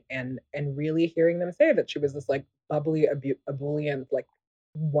McKnight, and really hearing them say that she was this like bubbly, ebullient, like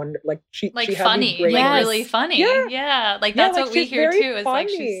wonder, like she had funny, great really funny. Yeah. Like that's what we hear too. Is like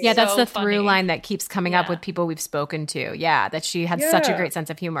she's that's so the funny. through line that keeps coming up with people we've spoken to. Yeah, that she had such a great sense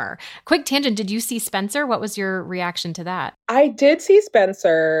of humor. Quick tangent: did you see Spencer? What was your reaction to that? I did see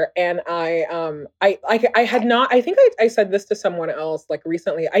Spencer, and I had not. I think I said this to someone else like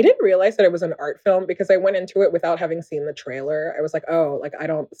recently. I didn't realize that it was an art film because I went into it without having seen the trailer. I was like, oh, like I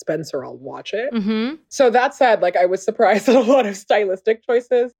don't Spencer, I'll watch it. So that said, like I was surprised at a lot of stylistic choices.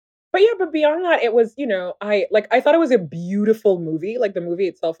 But beyond that, it was, I thought it was a beautiful movie. Like the movie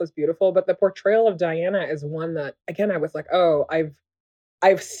itself was beautiful, but the portrayal of Diana is one that, again, I was like, oh,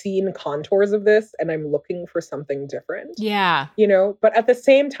 I've seen contours of this and I'm looking for something different. Yeah. But at the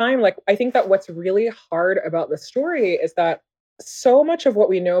same time, like, I think that what's really hard about the story is that so much of what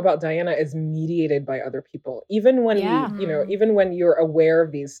we know about Diana is mediated by other people. Even when even when you're aware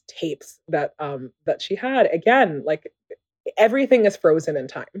of these tapes that she had, again, like everything is frozen in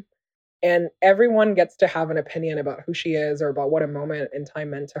time. And everyone gets to have an opinion about who she is or about what a moment in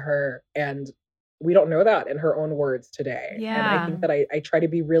time meant to her. And we don't know that in her own words today. Yeah. And I think that I try to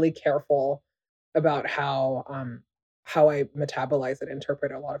be really careful about how I metabolize and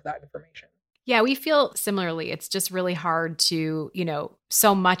interpret a lot of that information. Yeah, we feel similarly. It's just really hard to,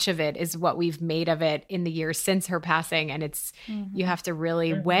 so much of it is what we've made of it in the years since her passing. And it's, you have to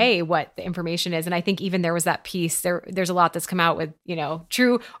really weigh what the information is. And I think even there was that piece, there's a lot that's come out with,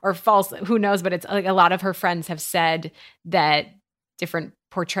 true or false, who knows, but it's like a lot of her friends have said that different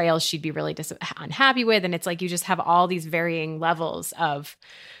portrayals she'd be really unhappy with. And it's like, you just have all these varying levels of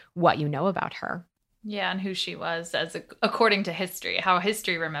what you know about her. Yeah, and who she was according to history, how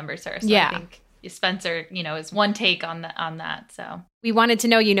history remembers her. So yeah. I think Spencer, is one take on that. So we wanted to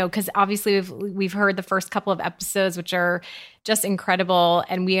know, because obviously we've heard the first couple of episodes, which are just incredible,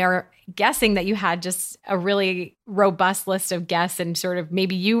 and we are guessing that you had just a really robust list of guests, and sort of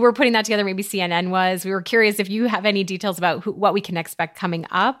maybe you were putting that together, maybe CNN was. We were curious if you have any details about what we can expect coming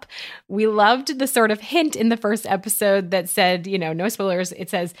up. We loved the sort of hint in the first episode that said, no spoilers. It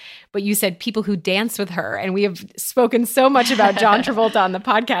says, but you said people who danced with her, and we have spoken so much about John Travolta on the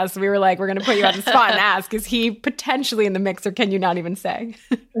podcast. We were like, we're going to put you on the spot and ask, is he potentially in the mix, or can you not even say?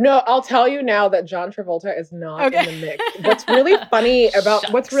 No, I'll tell you now that John Travolta is not in the mix. What's really funny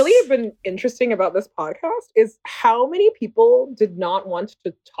about what's really been interesting about this podcast is how many people did not want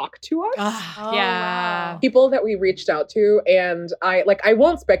to talk to us. Yeah. Wow. People that we reached out to, and I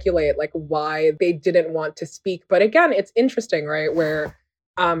won't speculate like why they didn't want to speak, but again, it's interesting, right? Where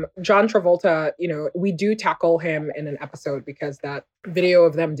John Travolta, we do tackle him in an episode because that video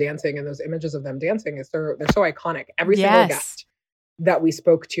of them dancing and those images of them dancing they're so iconic. Every single guest that we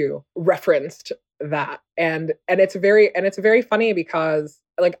spoke to referenced that. And it's very funny because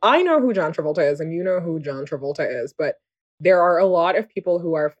like I know who John Travolta is and you know who John Travolta is, but there are a lot of people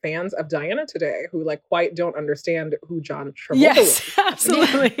who are fans of Diana today who like quite don't understand who John Travolta was.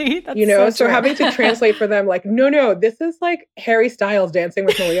 Absolutely. That's you know, so true. having to translate for them, like, no, this is like Harry Styles dancing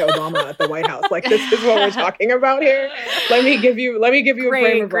with Malia Obama at the White House. Like, this is what we're talking about here. Let me give you a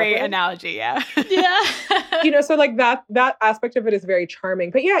frame of great reference. analogy. Yeah. Yeah. You know, so like that aspect of it is very charming.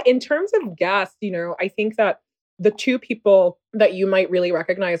 But yeah, in terms of guests, you know, I think that the two people that you might really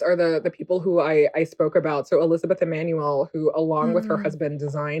recognize are the people who I spoke about. So Elizabeth Emanuel, who along with her husband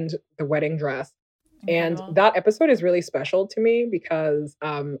designed the wedding dress. Incredible. And that episode is really special to me because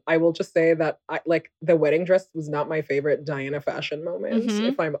I will just say that the wedding dress was not my favorite Diana fashion moment,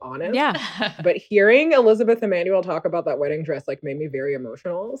 if I'm honest. Yeah. But hearing Elizabeth Emanuel talk about that wedding dress like made me very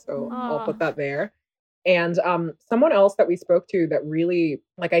emotional. So I'll put that there. And someone else that we spoke to that really,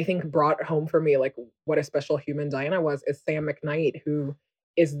 like, I think brought home for me, like, what a special human Diana was, is Sam McKnight, who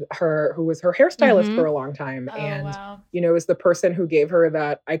was her hairstylist for a long time. And, wow. you know, is the person who gave her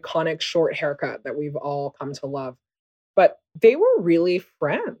that iconic short haircut that we've all come to love. But they were really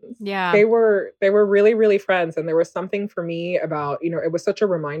friends. Yeah. They were really, really friends. And there was something for me about, you know, it was such a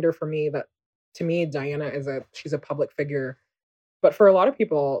reminder for me that, to me, Diana she's a public figure. But for a lot of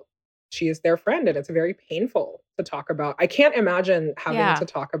people, she is their friend, and it's very painful to talk about. I can't imagine having to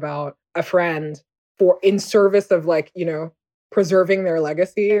talk about a friend in service of, like, you know, preserving their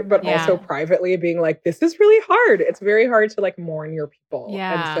legacy, but also privately being like, this is really hard. It's very hard to like mourn your people.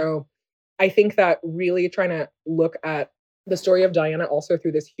 Yeah. And so I think that really trying to look at the story of Diana also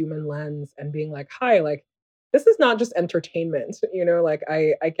through this human lens and being like, hi, like, this is not just entertainment, you know, like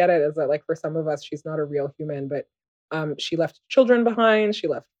I get it as that, like, for some of us, she's not a real human, but she left children behind. She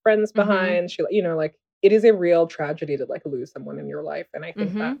left friends behind. She, you know, like, it is a real tragedy to like lose someone in your life. And I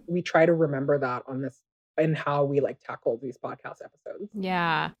think that we try to remember that on this and how we like tackle these podcast episodes.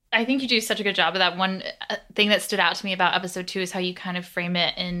 Yeah. I think you do such a good job of that. One thing that stood out to me about episode 2 is how you kind of frame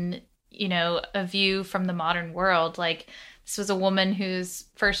it in, you know, a view from the modern world. Like, this was a woman whose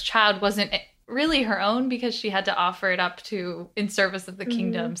first child wasn't really her own because she had to offer it up in service of the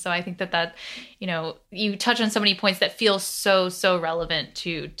kingdom. So I think that, you know, you touch on so many points that feel so relevant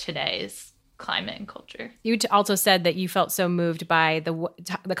to today's climate and culture. You also said that you felt so moved by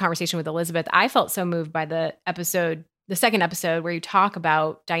the conversation with Elizabeth. I felt so moved by the second episode where you talk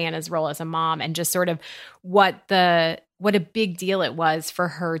about Diana's role as a mom and just sort of what a big deal it was for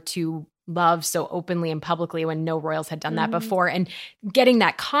her to love so openly and publicly when no royals had done that before, and getting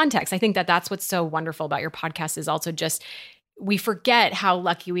that context. I think that that's what's so wonderful about your podcast is also just, we forget how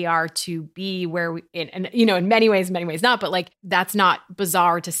lucky we are to be where and you know, in many ways not, but like, that's not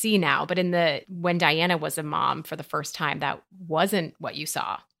bizarre to see now. But when Diana was a mom for the first time, that wasn't what you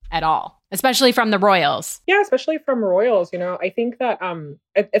saw at all, especially from the royals. Yeah, especially from royals. You know, I think that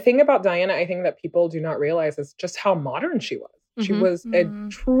a thing about Diana, I think that people do not realize is just how modern she was. She was a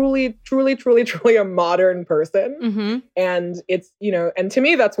truly a modern person. And it's, you know, and to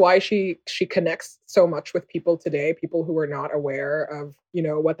me, that's why she connects so much with people today, people who are not aware of, you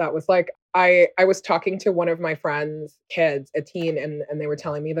know, what that was like. I was talking to one of my friends' kids, a teen, and they were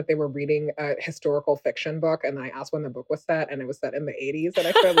telling me that they were reading a historical fiction book. And I asked when the book was set, and it was set in the 80s. And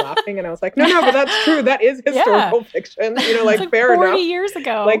I started laughing, and I was like, no, but that's true. That is historical fiction. You know, like fair 40 enough. years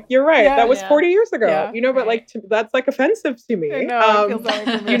ago. Like, you're right. Yeah, that was 40 years ago. Yeah, you know, but like that's like offensive to me. I know, it feels that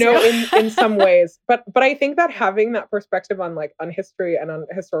way for me you know, in some ways. But I think that having that perspective on history and on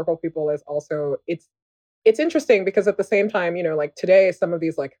historical people is also, it's interesting because at the same time, you know, like today, some of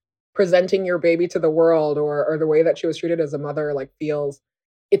these like presenting your baby to the world or the way that she was treated as a mother, like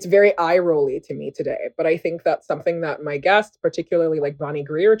it's very eye-rolly to me today. But I think that's something that my guest, particularly like Bonnie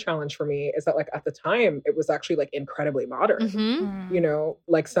Greer, challenged for me is that like at the time, it was actually like incredibly modern. You know,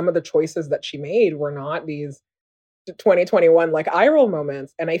 like some of the choices that she made were not these 2021 like eye roll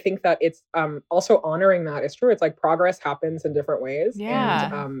moments. And I think that it's also honoring that is true. It's like progress happens in different ways.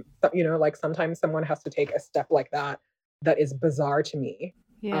 Yeah. And, you know, like sometimes someone has to take a step like that is bizarre to me.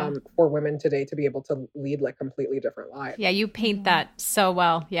 For women today to be able to lead like completely different lives. Yeah, you paint that so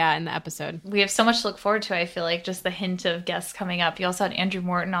well, in the episode. We have so much to look forward to. I feel like just the hint of guests coming up. You also had Andrew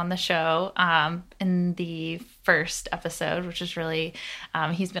Morton on the show in the first episode, which is really,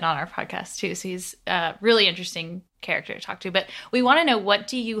 he's been on our podcast too. So he's a really interesting character to talk to. But we want to know, what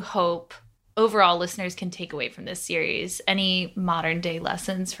do you hope overall listeners can take away from this series? Any modern day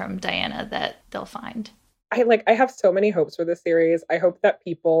lessons from Diana that they'll find? I have so many hopes for this series. I hope that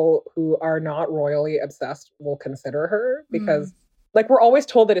people who are not royally obsessed will consider her because like we're always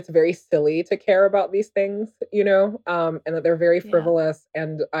told that it's very silly to care about these things, you know, and that they're very frivolous.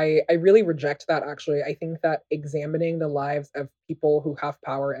 And I really reject that, actually. I think that examining the lives of people who have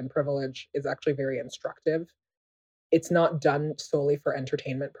power and privilege is actually very instructive. It's not done solely for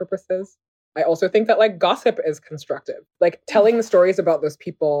entertainment purposes. I also think that like gossip is constructive. Like telling the stories about those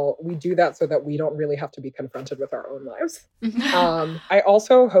people, we do that so that we don't really have to be confronted with our own lives. I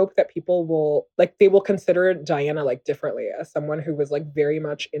also hope that people will they will consider Diana like differently as someone who was like very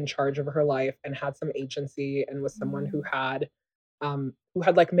much in charge of her life and had some agency and was someone who had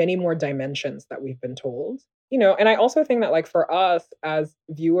like many more dimensions that we've been told. You know, and I also think that like for us as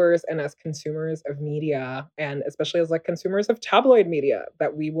viewers and as consumers of media, and especially as like consumers of tabloid media,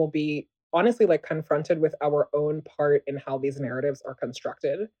 that we will be honestly like confronted with our own part in how these narratives are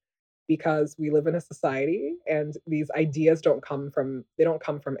constructed, because we live in a society and these ideas don't come from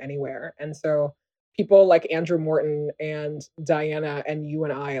anywhere. And so people like Andrew Morton and Diana and you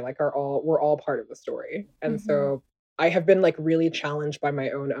and I like we're all part of the story. And so I have been like really challenged by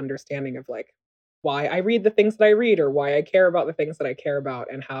my own understanding of like why I read the things that I read, or why I care about the things that I care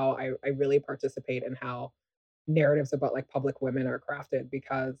about, and how I really participate in how narratives about like public women are crafted.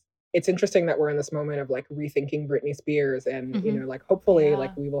 Because it's interesting that we're in this moment of like rethinking Britney Spears, and you know, like hopefully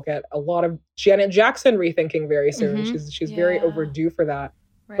like we will get a lot of Janet Jackson rethinking very soon. She's very overdue for that.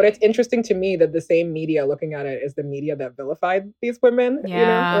 Right. But it's interesting to me that the same media looking at it is the media that vilified these women. You know,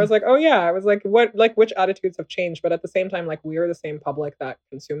 I was like, oh yeah, I was like, what, like which attitudes have changed? But at the same time, like we are the same public that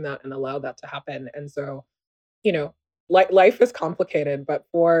consume that and allow that to happen. And so, you know, like life is complicated, but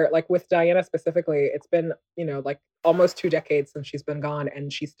for like with Diana specifically, it's been, you know, like almost 2 decades since she's been gone,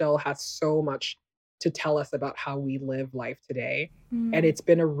 and she still has so much to tell us about how we live life today. And it's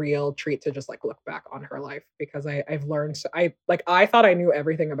been a real treat to just like look back on her life, because I've learned, I thought I knew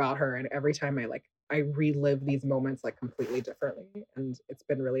everything about her, and every time I relive these moments like completely differently, and it's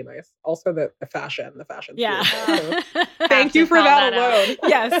been really nice. Also the fashion. Yeah. So, thank you for that alone.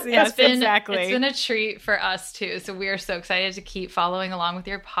 Yes, exactly. It's been a treat for us too. So we are so excited to keep following along with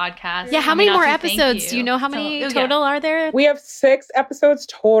your podcast. Yeah, how many more episodes? Do you know how many total are there? We have 6 episodes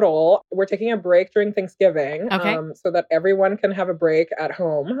total. We're taking a break during Thanksgiving, so that everyone can have a break at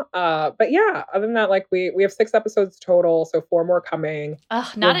home. But yeah, other than that, like we have 6 episodes total, so 4 more coming.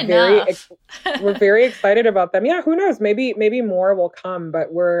 Not enough. We're very excited about them. Yeah, who knows? Maybe more will come,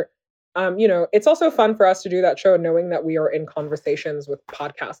 but we're you know, it's also fun for us to do that show knowing that we are in conversations with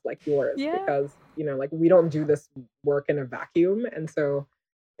podcasts like yours, because, you know, like we don't do this work in a vacuum. And so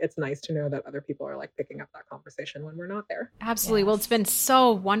it's nice to know that other people are like picking up that conversation when we're not there. Absolutely. Yes. Well, it's been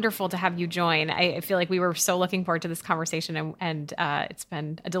so wonderful to have you join. I feel like we were so looking forward to this conversation, and it's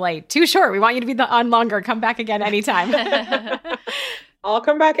been a delight. Too short. We want you to be on longer. Come back again anytime. I'll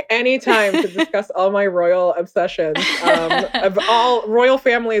come back anytime to discuss all my royal obsessions of all royal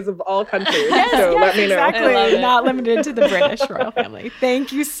families of all countries. Let me know. Exactly. Not limited to the British royal family.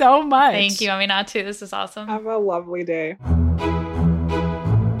 Thank you so much. Thank you, Aminatou. This is awesome. Have a lovely day.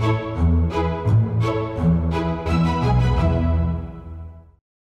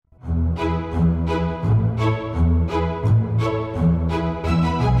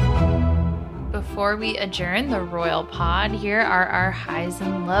 Before we adjourn the Royal Pod, here are our highs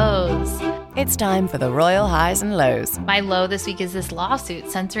and lows. It's time for the Royal Highs and Lows. My low this week is this lawsuit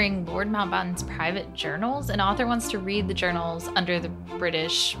censoring Lord Mountbatten's private journals. An author wants to read the journals under the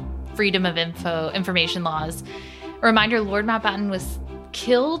British Freedom of Information laws. A reminder, Lord Mountbatten was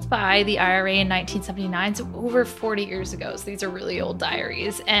killed by the IRA in 1979, so over 40 years ago. So these are really old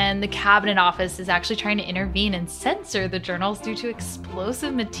diaries. And the Cabinet Office is actually trying to intervene and censor the journals due to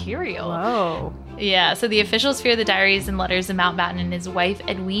explosive material. Whoa. Yeah, so the officials fear the diaries and letters of Mountbatten and his wife,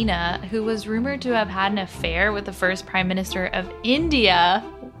 Edwina, who was rumored to have had an affair with the first Prime Minister of India,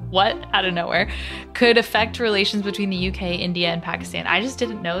 out of nowhere, could affect relations between the UK, India, and Pakistan. I just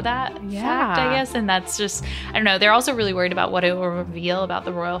didn't know that fact, I guess. And that's just, I don't know. They're also really worried about what it will reveal about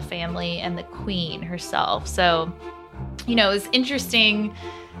the royal family and the Queen herself. So, you know, it's interesting.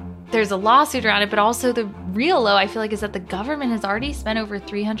 There's a lawsuit around it, but also the real low, I feel like, is that the government has already spent over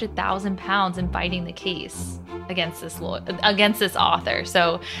 £300,000 in fighting the case against this author.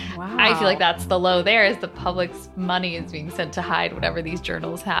 So I feel like that's the low there, is the public's money is being sent to hide whatever these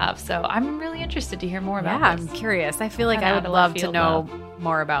journals have. So I'm really interested to hear more about this. I'm curious. I feel like I would love to know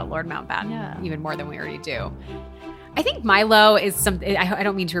more about Lord Mountbatten, even more than we already do. I think my low is something, I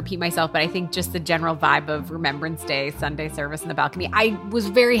don't mean to repeat myself, but I think just the general vibe of Remembrance Day, Sunday service in the balcony. I was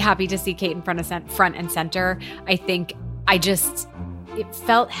very happy to see Kate in front and center. I think it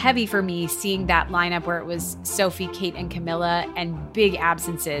felt heavy for me seeing that lineup where it was Sophie, Kate, and Camilla, and big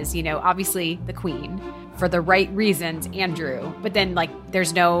absences. You know, obviously the Queen for the right reasons, Andrew, but then like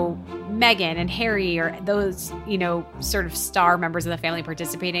there's no Meghan and Harry or those, you know, sort of star members of the family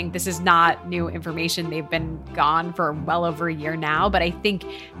participating. This is not new information. They've been gone for well over a year now. But I think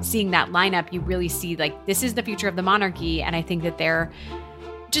seeing that lineup, you really see like this is the future of the monarchy. And I think that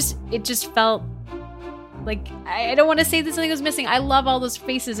it just felt like, I don't want to say that something was missing. I love all those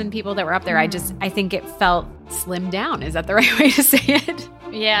faces and people that were up there. I think it felt slimmed down. Is that the right way to say it?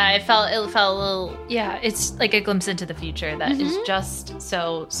 Yeah, it felt a little, yeah, it's like a glimpse into the future that is just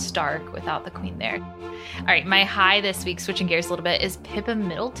so stark without the Queen there. All right, my high this week, switching gears a little bit, is Pippa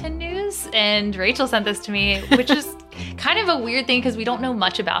Middleton news. And Rachel sent this to me, which is kind of a weird thing because we don't know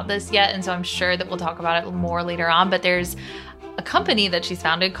much about this yet. And so I'm sure that we'll talk about it more later on. But there's a company that she's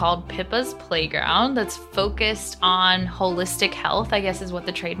founded called Pippa's Playground that's focused on holistic health, I guess is what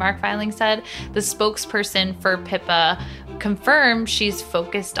the trademark filing said. The spokesperson for Pippa confirmed she's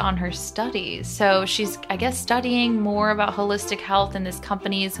focused on her studies. So she's, I guess, studying more about holistic health, and this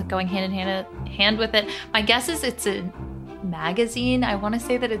company is going hand in hand with it. My guess is it's a magazine. I want to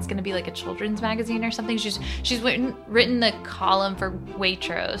say that it's going to be like a children's magazine or something. She's written the column for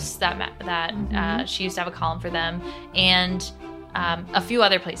Waitrose that she used to have a column for them, and a few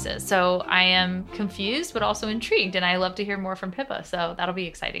other places. So I am confused, but also intrigued, and I love to hear more from Pippa. So that'll be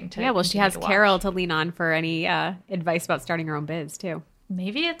exciting too. Yeah, well, she has Carol to lean on for any advice about starting her own biz too.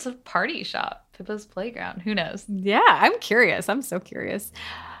 Maybe it's a party shop, Pippa's Playground. Who knows? Yeah, I'm curious. I'm so curious.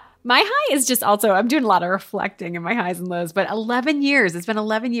 My high is just also, I'm doing a lot of reflecting in my highs and lows, but 11 years. It's been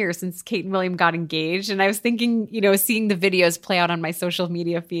 11 years since Kate and William got engaged. And I was thinking, you know, seeing the videos play out on my social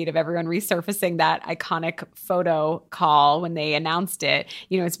media feed of everyone resurfacing that iconic photo call when they announced it.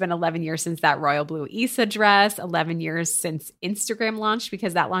 You know, it's been 11 years since that royal blue Issa dress, 11 years since Instagram launched,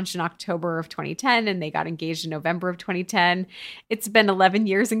 because that launched in October of 2010 and they got engaged in November of 2010. It's been 11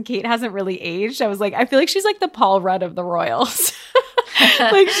 years and Kate hasn't really aged. I was like, I feel like she's like the Paul Rudd of the royals.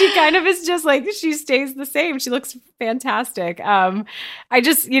 Like she kind of is just like, she stays the same. She looks fantastic. I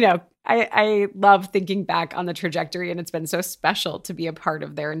just, you know, I love thinking back on the trajectory, and it's been so special to be a part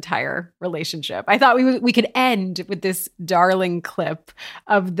of their entire relationship. I thought we could end with this darling clip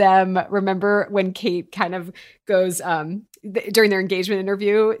of them. Remember when Kate kind of goes, during their engagement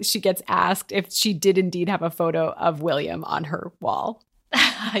interview, she gets asked if she did indeed have a photo of William on her wall.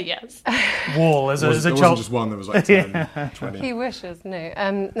 Yes. Wall as a There wasn't just one, there was like 10, 20. He wishes,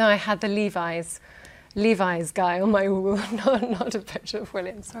 no. No, I had the Levi's guy on my wall, not a picture of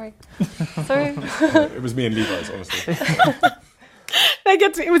William. Sorry. It was me and Levi's, honestly.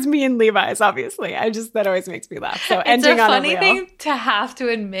 It was me and Levi's, obviously. That always makes me laugh. So it's a funny thing to have to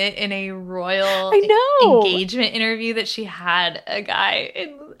admit in a royal engagement interview that she had a guy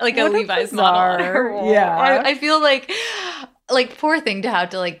in like a Levi's model on her wall. Yeah. I feel like poor thing to have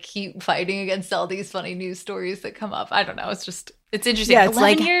to like keep fighting against all these funny news stories that come up. I don't know. It's interesting. Yeah, it's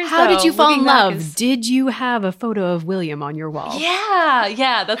like, years, how did you fall in love? love? Did you have a photo of William on your wall?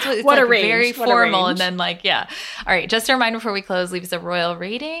 Yeah. That's what it's What a like range. very What a formal. range. And then like, yeah. All right. Just a reminder before we close, leave us a royal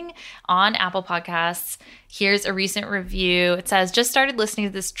rating on Apple Podcasts. Here's a recent review. It says, just started listening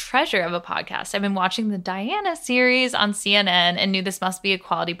to this treasure of a podcast. I've been watching the Diana series on CNN and knew this must be a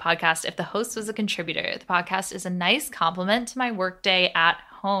quality podcast if the host was a contributor. The podcast is a nice compliment to my workday at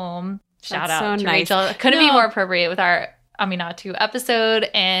home. Shout That's out so to nice. Rachel. Couldn't be more appropriate with our Aminatou episode.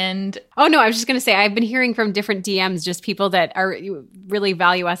 And Oh, no, I was just going to say, I've been hearing from different DMs, just people that really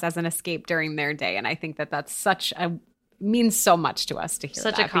value us as an escape during their day. And I think that's means so much to us to hear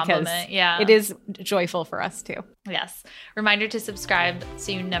such that, a compliment. Yeah. it is joyful for us too. Yes. Reminder to subscribe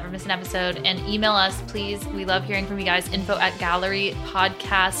so you never miss an episode, and email us, please. We love hearing from you guys.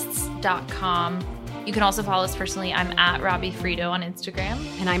 info@gallerypodcasts.com. You can also follow us personally. I'm at Robbie Frito on Instagram.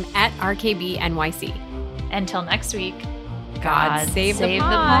 And I'm at RKBNYC. Until next week, God save the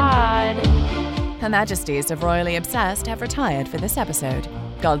pod. Her Majesties of Royally Obsessed have retired for this episode.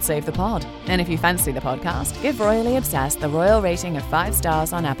 God save the pod. And if you fancy the podcast, give Royally Obsessed the royal rating of 5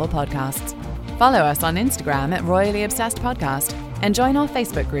 stars on Apple Podcasts. Follow us on Instagram at Royally Obsessed Podcast and join our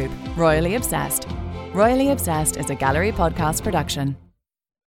Facebook group, Royally Obsessed. Royally Obsessed is a Gallery Podcast production.